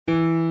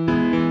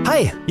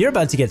Hi, you're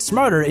about to get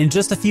smarter in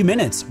just a few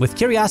minutes with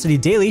Curiosity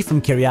Daily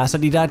from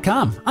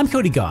Curiosity.com. I'm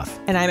Cody Goff.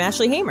 And I'm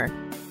Ashley Hamer.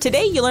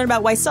 Today, you learn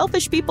about why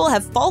selfish people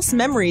have false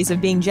memories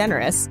of being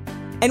generous.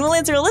 And we'll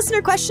answer a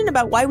listener question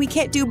about why we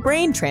can't do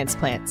brain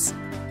transplants.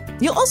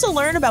 You'll also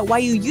learn about why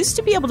you used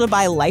to be able to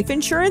buy life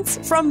insurance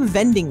from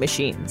vending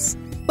machines.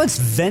 Let's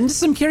vend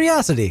some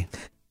curiosity.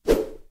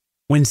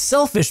 When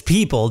selfish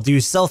people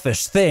do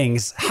selfish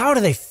things, how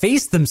do they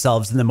face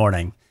themselves in the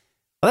morning?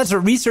 Well, that's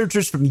what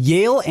researchers from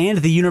Yale and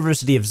the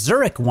University of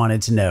Zurich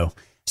wanted to know.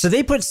 So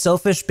they put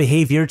selfish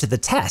behavior to the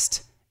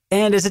test.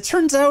 And as it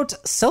turns out,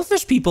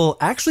 selfish people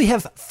actually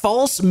have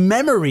false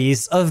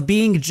memories of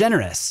being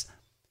generous.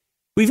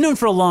 We've known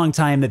for a long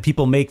time that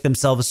people make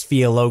themselves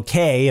feel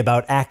okay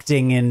about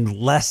acting in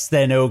less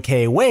than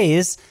okay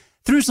ways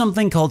through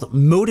something called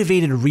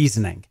motivated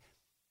reasoning.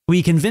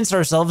 We convince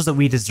ourselves that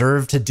we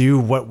deserve to do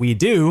what we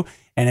do,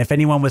 and if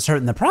anyone was hurt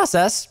in the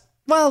process,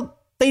 well,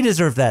 they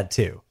deserve that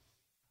too.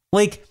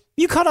 Like,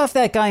 you cut off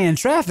that guy in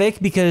traffic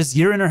because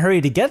you're in a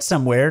hurry to get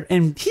somewhere,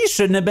 and he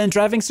shouldn't have been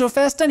driving so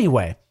fast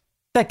anyway.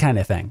 That kind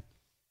of thing.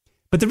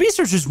 But the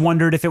researchers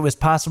wondered if it was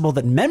possible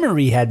that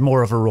memory had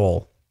more of a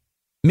role.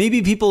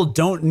 Maybe people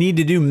don't need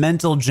to do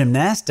mental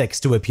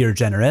gymnastics to appear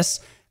generous.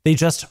 They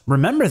just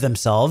remember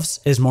themselves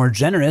as more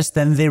generous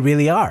than they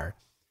really are.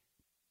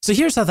 So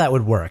here's how that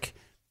would work.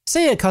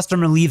 Say a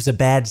customer leaves a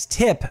bad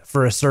tip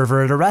for a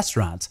server at a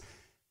restaurant.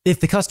 If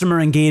the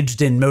customer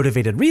engaged in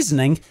motivated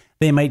reasoning,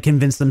 they might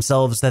convince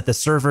themselves that the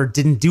server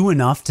didn't do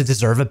enough to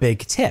deserve a big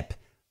tip.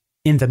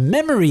 In the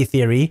memory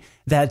theory,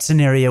 that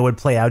scenario would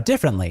play out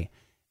differently.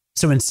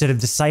 So instead of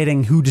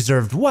deciding who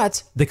deserved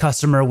what, the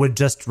customer would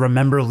just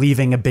remember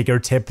leaving a bigger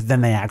tip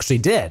than they actually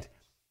did.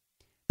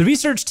 The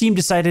research team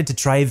decided to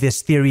try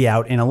this theory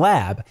out in a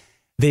lab.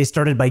 They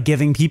started by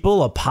giving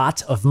people a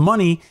pot of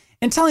money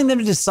and telling them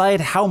to decide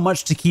how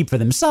much to keep for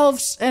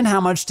themselves and how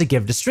much to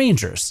give to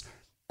strangers.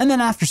 And then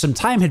after some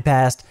time had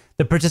passed,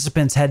 the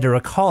participants had to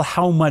recall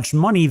how much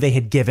money they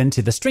had given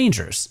to the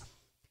strangers.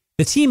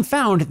 The team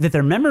found that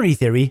their memory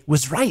theory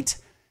was right.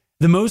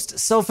 The most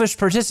selfish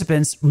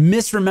participants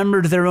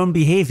misremembered their own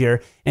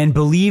behavior and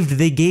believed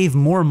they gave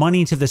more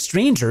money to the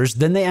strangers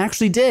than they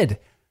actually did.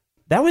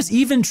 That was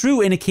even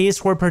true in a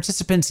case where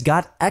participants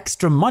got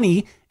extra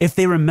money if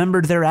they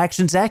remembered their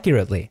actions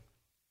accurately.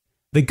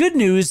 The good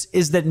news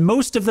is that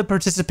most of the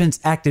participants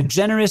acted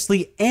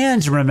generously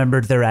and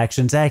remembered their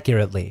actions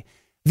accurately.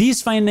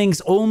 These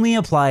findings only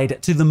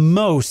applied to the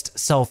most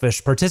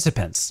selfish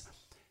participants.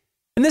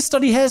 And this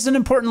study has an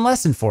important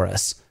lesson for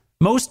us.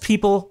 Most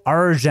people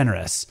are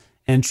generous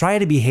and try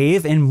to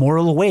behave in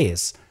moral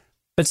ways.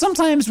 But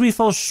sometimes we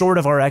fall short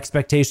of our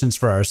expectations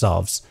for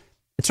ourselves.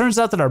 It turns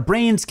out that our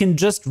brains can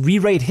just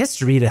rewrite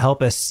history to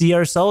help us see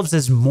ourselves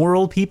as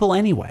moral people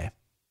anyway.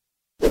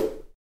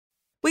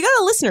 We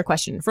got a listener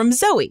question from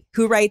Zoe,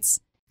 who writes,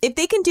 if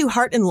they can do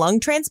heart and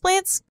lung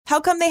transplants, how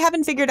come they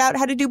haven't figured out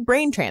how to do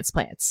brain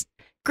transplants?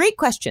 Great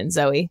question,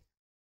 Zoe.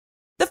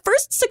 The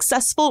first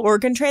successful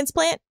organ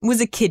transplant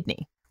was a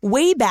kidney,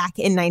 way back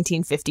in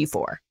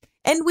 1954,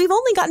 and we've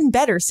only gotten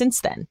better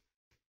since then.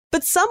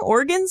 But some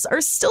organs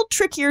are still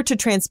trickier to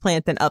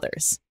transplant than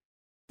others.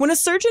 When a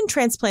surgeon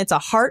transplants a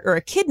heart or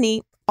a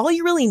kidney, all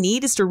you really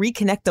need is to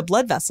reconnect the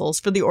blood vessels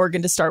for the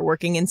organ to start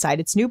working inside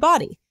its new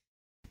body.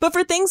 But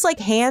for things like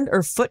hand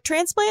or foot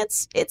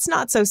transplants, it's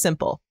not so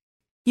simple.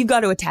 You've got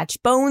to attach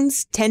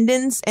bones,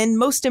 tendons, and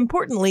most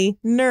importantly,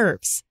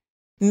 nerves.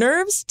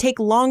 Nerves take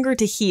longer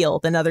to heal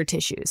than other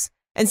tissues,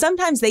 and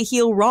sometimes they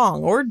heal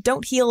wrong or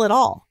don't heal at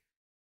all.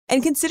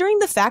 And considering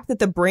the fact that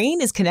the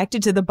brain is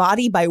connected to the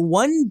body by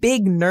one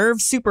big nerve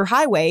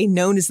superhighway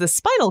known as the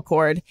spinal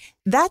cord,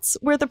 that's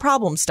where the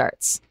problem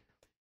starts.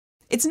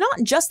 It's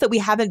not just that we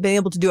haven't been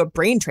able to do a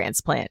brain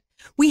transplant.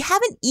 We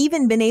haven't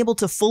even been able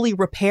to fully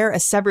repair a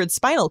severed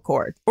spinal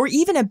cord or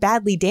even a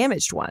badly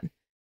damaged one.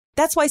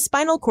 That's why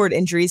spinal cord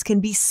injuries can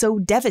be so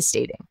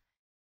devastating.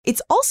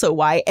 It's also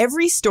why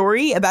every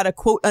story about a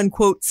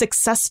quote-unquote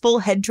successful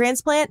head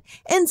transplant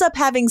ends up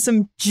having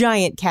some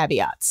giant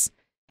caveats.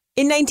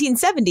 In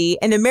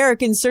 1970, an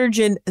American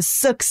surgeon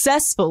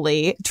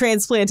successfully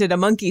transplanted a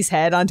monkey's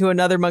head onto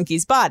another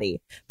monkey's body,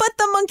 but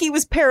the monkey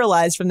was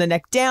paralyzed from the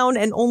neck down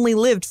and only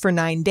lived for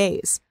 9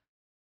 days.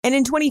 And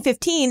in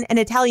 2015, an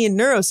Italian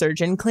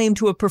neurosurgeon claimed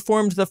to have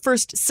performed the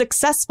first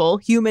successful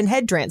human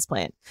head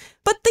transplant.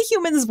 But the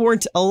humans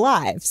weren't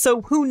alive,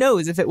 so who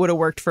knows if it would have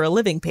worked for a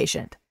living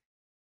patient.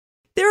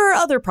 There are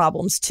other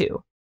problems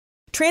too.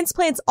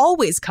 Transplants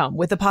always come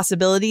with the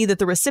possibility that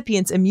the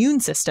recipient's immune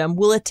system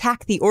will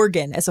attack the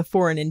organ as a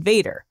foreign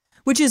invader,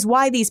 which is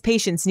why these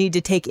patients need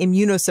to take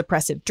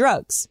immunosuppressive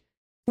drugs.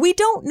 We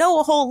don't know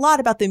a whole lot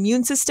about the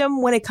immune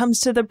system when it comes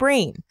to the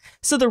brain,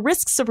 so the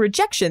risks of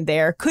rejection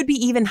there could be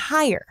even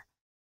higher.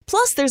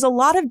 Plus, there's a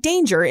lot of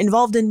danger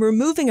involved in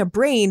removing a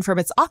brain from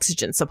its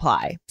oxygen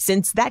supply,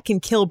 since that can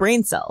kill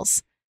brain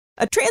cells.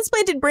 A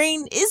transplanted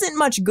brain isn't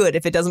much good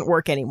if it doesn't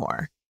work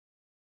anymore.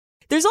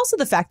 There's also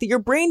the fact that your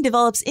brain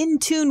develops in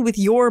tune with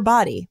your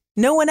body,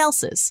 no one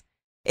else's.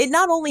 It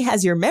not only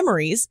has your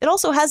memories, it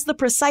also has the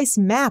precise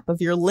map of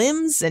your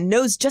limbs and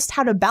knows just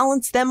how to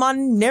balance them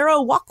on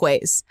narrow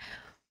walkways.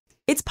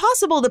 It's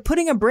possible that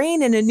putting a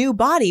brain in a new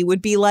body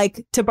would be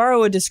like, to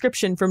borrow a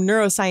description from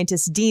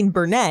neuroscientist Dean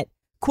Burnett,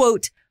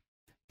 quote,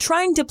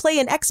 trying to play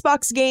an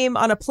Xbox game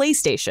on a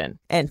PlayStation,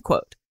 end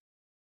quote.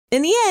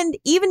 In the end,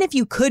 even if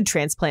you could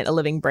transplant a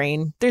living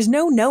brain, there's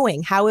no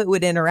knowing how it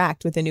would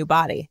interact with a new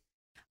body.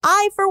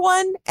 I, for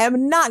one,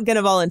 am not going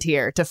to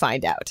volunteer to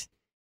find out.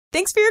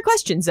 Thanks for your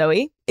question,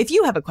 Zoe. If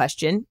you have a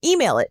question,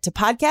 email it to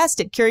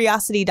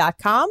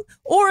podcast@curiosity.com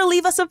or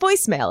leave us a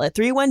voicemail at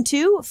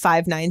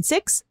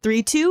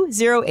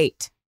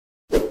 312-596-3208.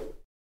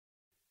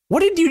 What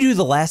did you do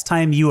the last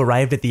time you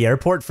arrived at the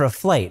airport for a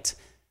flight?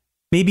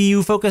 Maybe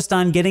you focused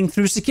on getting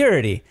through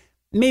security.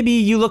 Maybe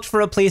you looked for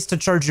a place to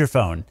charge your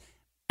phone.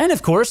 And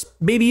of course,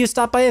 maybe you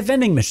stopped by a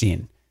vending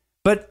machine.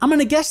 But I'm going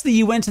to guess that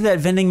you went to that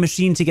vending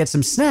machine to get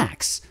some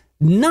snacks,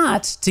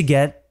 not to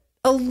get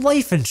a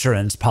life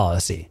insurance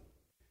policy.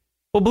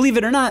 Well, believe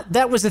it or not,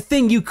 that was a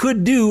thing you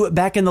could do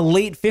back in the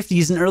late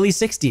 50s and early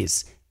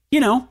 60s. You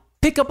know,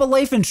 pick up a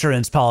life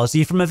insurance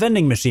policy from a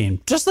vending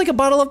machine, just like a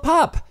bottle of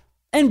pop.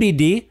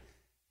 NBD.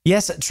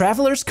 Yes,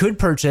 travelers could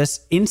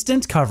purchase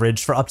instant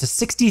coverage for up to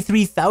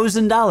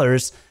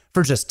 $63,000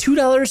 for just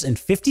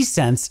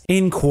 $2.50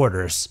 in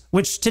quarters,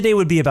 which today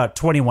would be about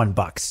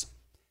 $21.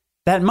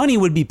 That money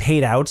would be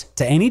paid out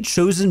to any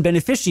chosen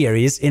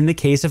beneficiaries in the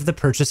case of the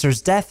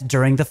purchaser's death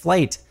during the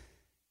flight.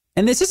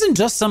 And this isn't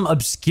just some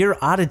obscure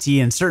oddity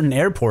in certain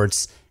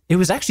airports. It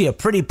was actually a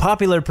pretty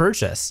popular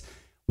purchase.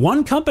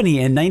 One company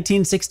in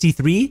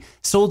 1963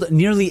 sold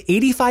nearly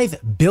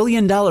 $85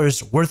 billion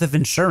worth of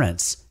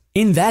insurance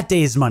in that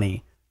day's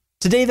money.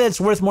 Today, that's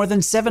worth more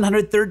than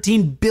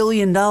 $713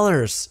 billion.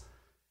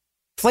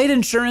 Flight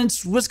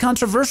insurance was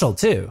controversial,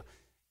 too.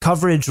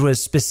 Coverage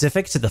was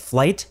specific to the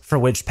flight for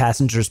which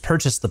passengers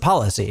purchased the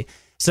policy,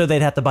 so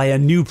they'd have to buy a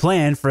new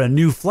plan for a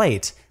new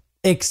flight,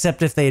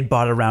 except if they'd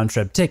bought a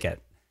round-trip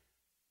ticket.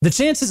 The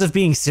chances of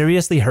being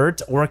seriously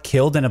hurt or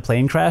killed in a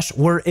plane crash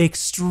were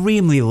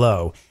extremely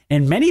low,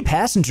 and many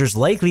passengers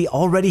likely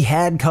already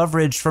had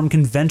coverage from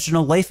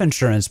conventional life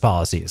insurance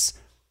policies.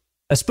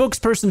 A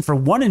spokesperson for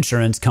one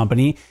insurance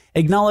company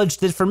acknowledged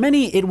that for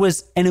many it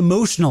was an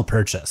emotional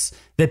purchase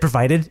that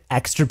provided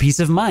extra peace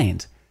of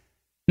mind.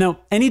 Now,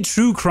 any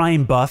true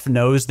crime buff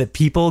knows that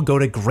people go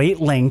to great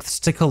lengths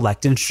to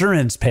collect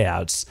insurance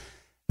payouts.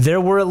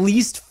 There were at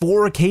least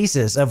 4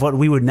 cases of what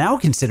we would now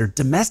consider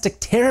domestic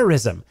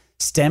terrorism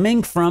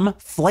stemming from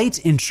flight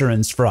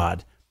insurance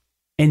fraud.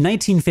 In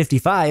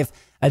 1955,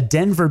 a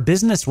Denver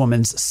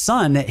businesswoman's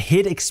son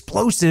hid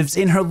explosives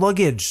in her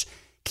luggage,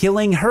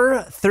 killing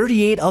her,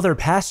 38 other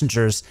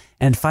passengers,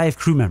 and 5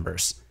 crew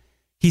members.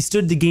 He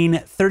stood to gain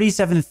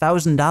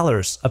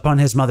 $37,000 upon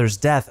his mother's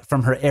death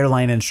from her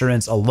airline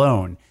insurance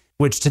alone,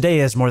 which today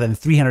is more than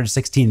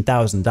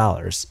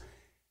 $316,000.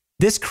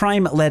 This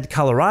crime led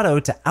Colorado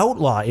to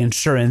outlaw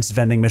insurance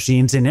vending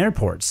machines in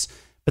airports,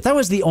 but that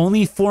was the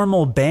only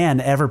formal ban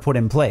ever put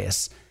in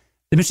place.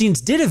 The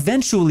machines did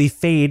eventually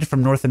fade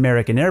from North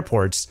American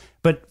airports,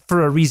 but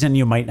for a reason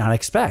you might not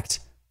expect.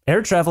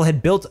 Air travel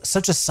had built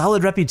such a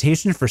solid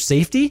reputation for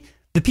safety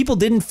that people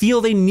didn't feel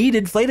they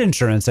needed flight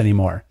insurance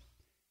anymore.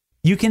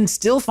 You can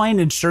still find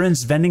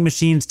insurance vending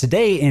machines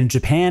today in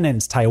Japan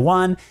and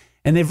Taiwan,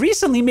 and they've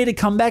recently made a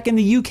comeback in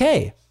the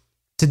UK.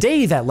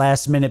 Today, that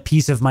last-minute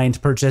peace of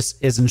mind purchase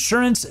is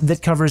insurance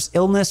that covers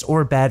illness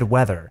or bad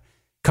weather.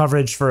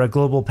 Coverage for a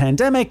global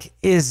pandemic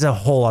is a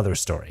whole other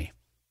story.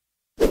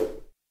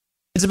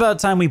 It's about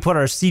time we put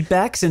our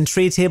seatbacks and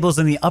tray tables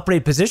in the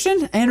upright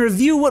position and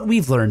review what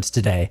we've learned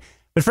today.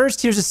 But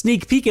first, here's a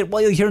sneak peek at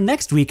what you'll hear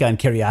next week on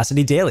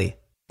Curiosity Daily.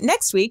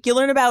 Next week, you'll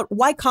learn about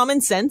why common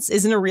sense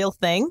isn't a real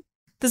thing,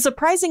 the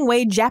surprising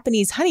way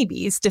Japanese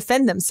honeybees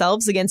defend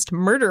themselves against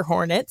murder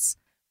hornets,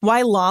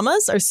 why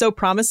llamas are so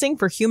promising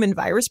for human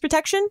virus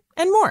protection,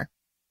 and more.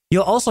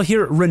 You'll also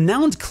hear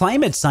renowned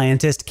climate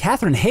scientist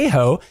Katharine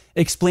Hayhoe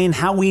explain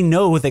how we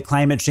know that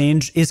climate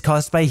change is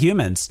caused by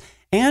humans.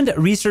 And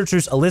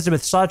researchers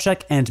Elizabeth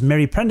Sawchuk and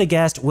Mary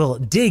Prendergast will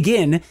dig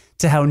in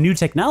to how new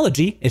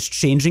technology is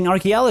changing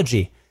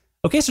archaeology.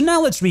 Okay, so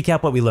now let's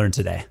recap what we learned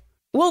today.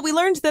 Well, we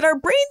learned that our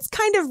brains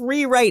kind of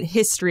rewrite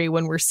history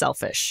when we're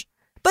selfish.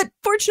 But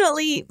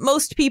fortunately,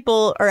 most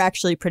people are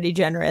actually pretty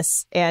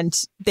generous and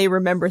they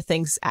remember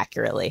things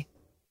accurately.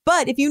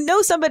 But if you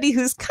know somebody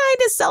who's kind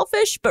of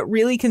selfish but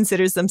really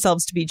considers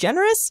themselves to be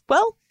generous,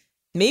 well,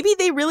 maybe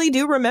they really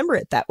do remember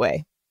it that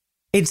way.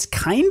 It's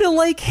kind of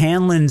like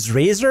Hanlon's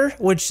razor,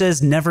 which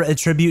says never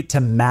attribute to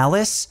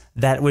malice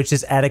that which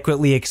is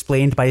adequately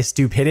explained by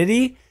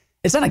stupidity.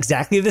 It's not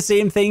exactly the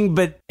same thing,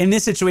 but in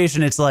this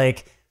situation, it's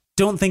like,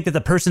 don't think that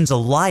the person's a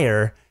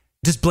liar,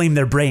 just blame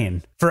their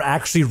brain for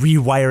actually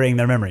rewiring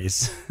their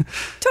memories.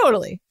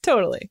 Totally.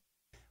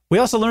 We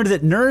also learned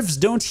that nerves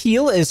don't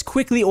heal as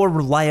quickly or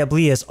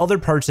reliably as other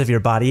parts of your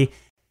body,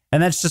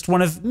 and that's just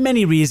one of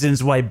many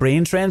reasons why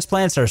brain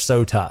transplants are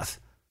so tough.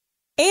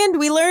 And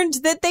we learned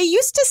that they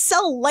used to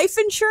sell life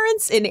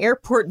insurance in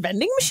airport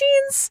vending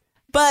machines.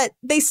 But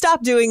they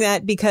stopped doing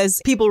that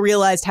because people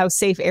realized how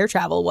safe air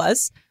travel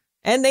was,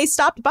 and they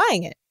stopped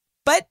buying it.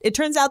 But it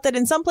turns out that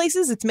in some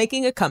places, it's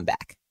making a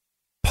comeback.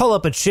 Pull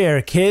up a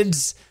chair,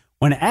 kids.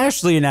 When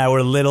Ashley and I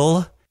were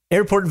little,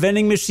 airport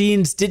vending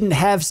machines didn't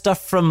have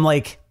stuff from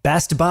like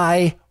Best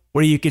Buy,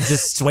 where you could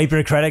just swipe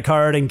your credit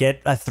card and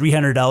get a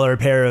 $300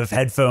 pair of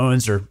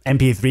headphones or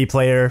MP3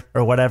 player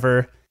or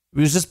whatever. It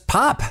was just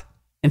pop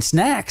and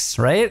snacks,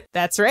 right?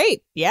 That's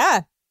right.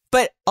 Yeah.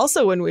 But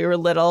also when we were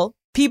little,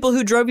 people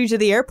who drove you to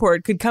the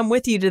airport could come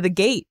with you to the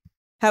gate.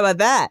 How about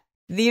that?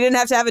 You didn't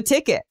have to have a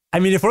ticket. I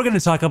mean, if we're going to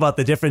talk about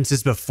the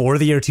differences before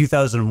the year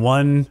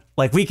 2001,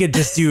 like we could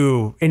just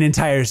do an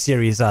entire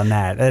series on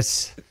that.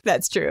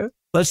 That's true.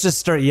 Let's just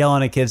start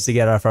yelling at kids to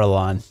get off our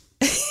lawn.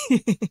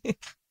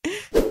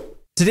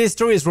 Today's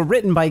stories were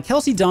written by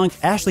Kelsey Donk,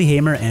 Ashley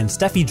Hamer, and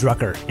Steffi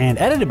Drucker, and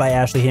edited by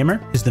Ashley Hamer,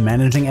 who's the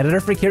managing editor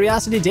for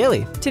Curiosity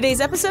Daily. Today's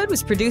episode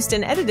was produced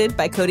and edited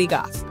by Cody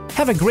Goff.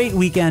 Have a great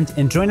weekend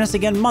and join us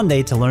again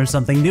Monday to learn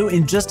something new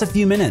in just a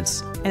few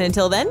minutes. And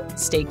until then,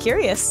 stay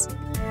curious.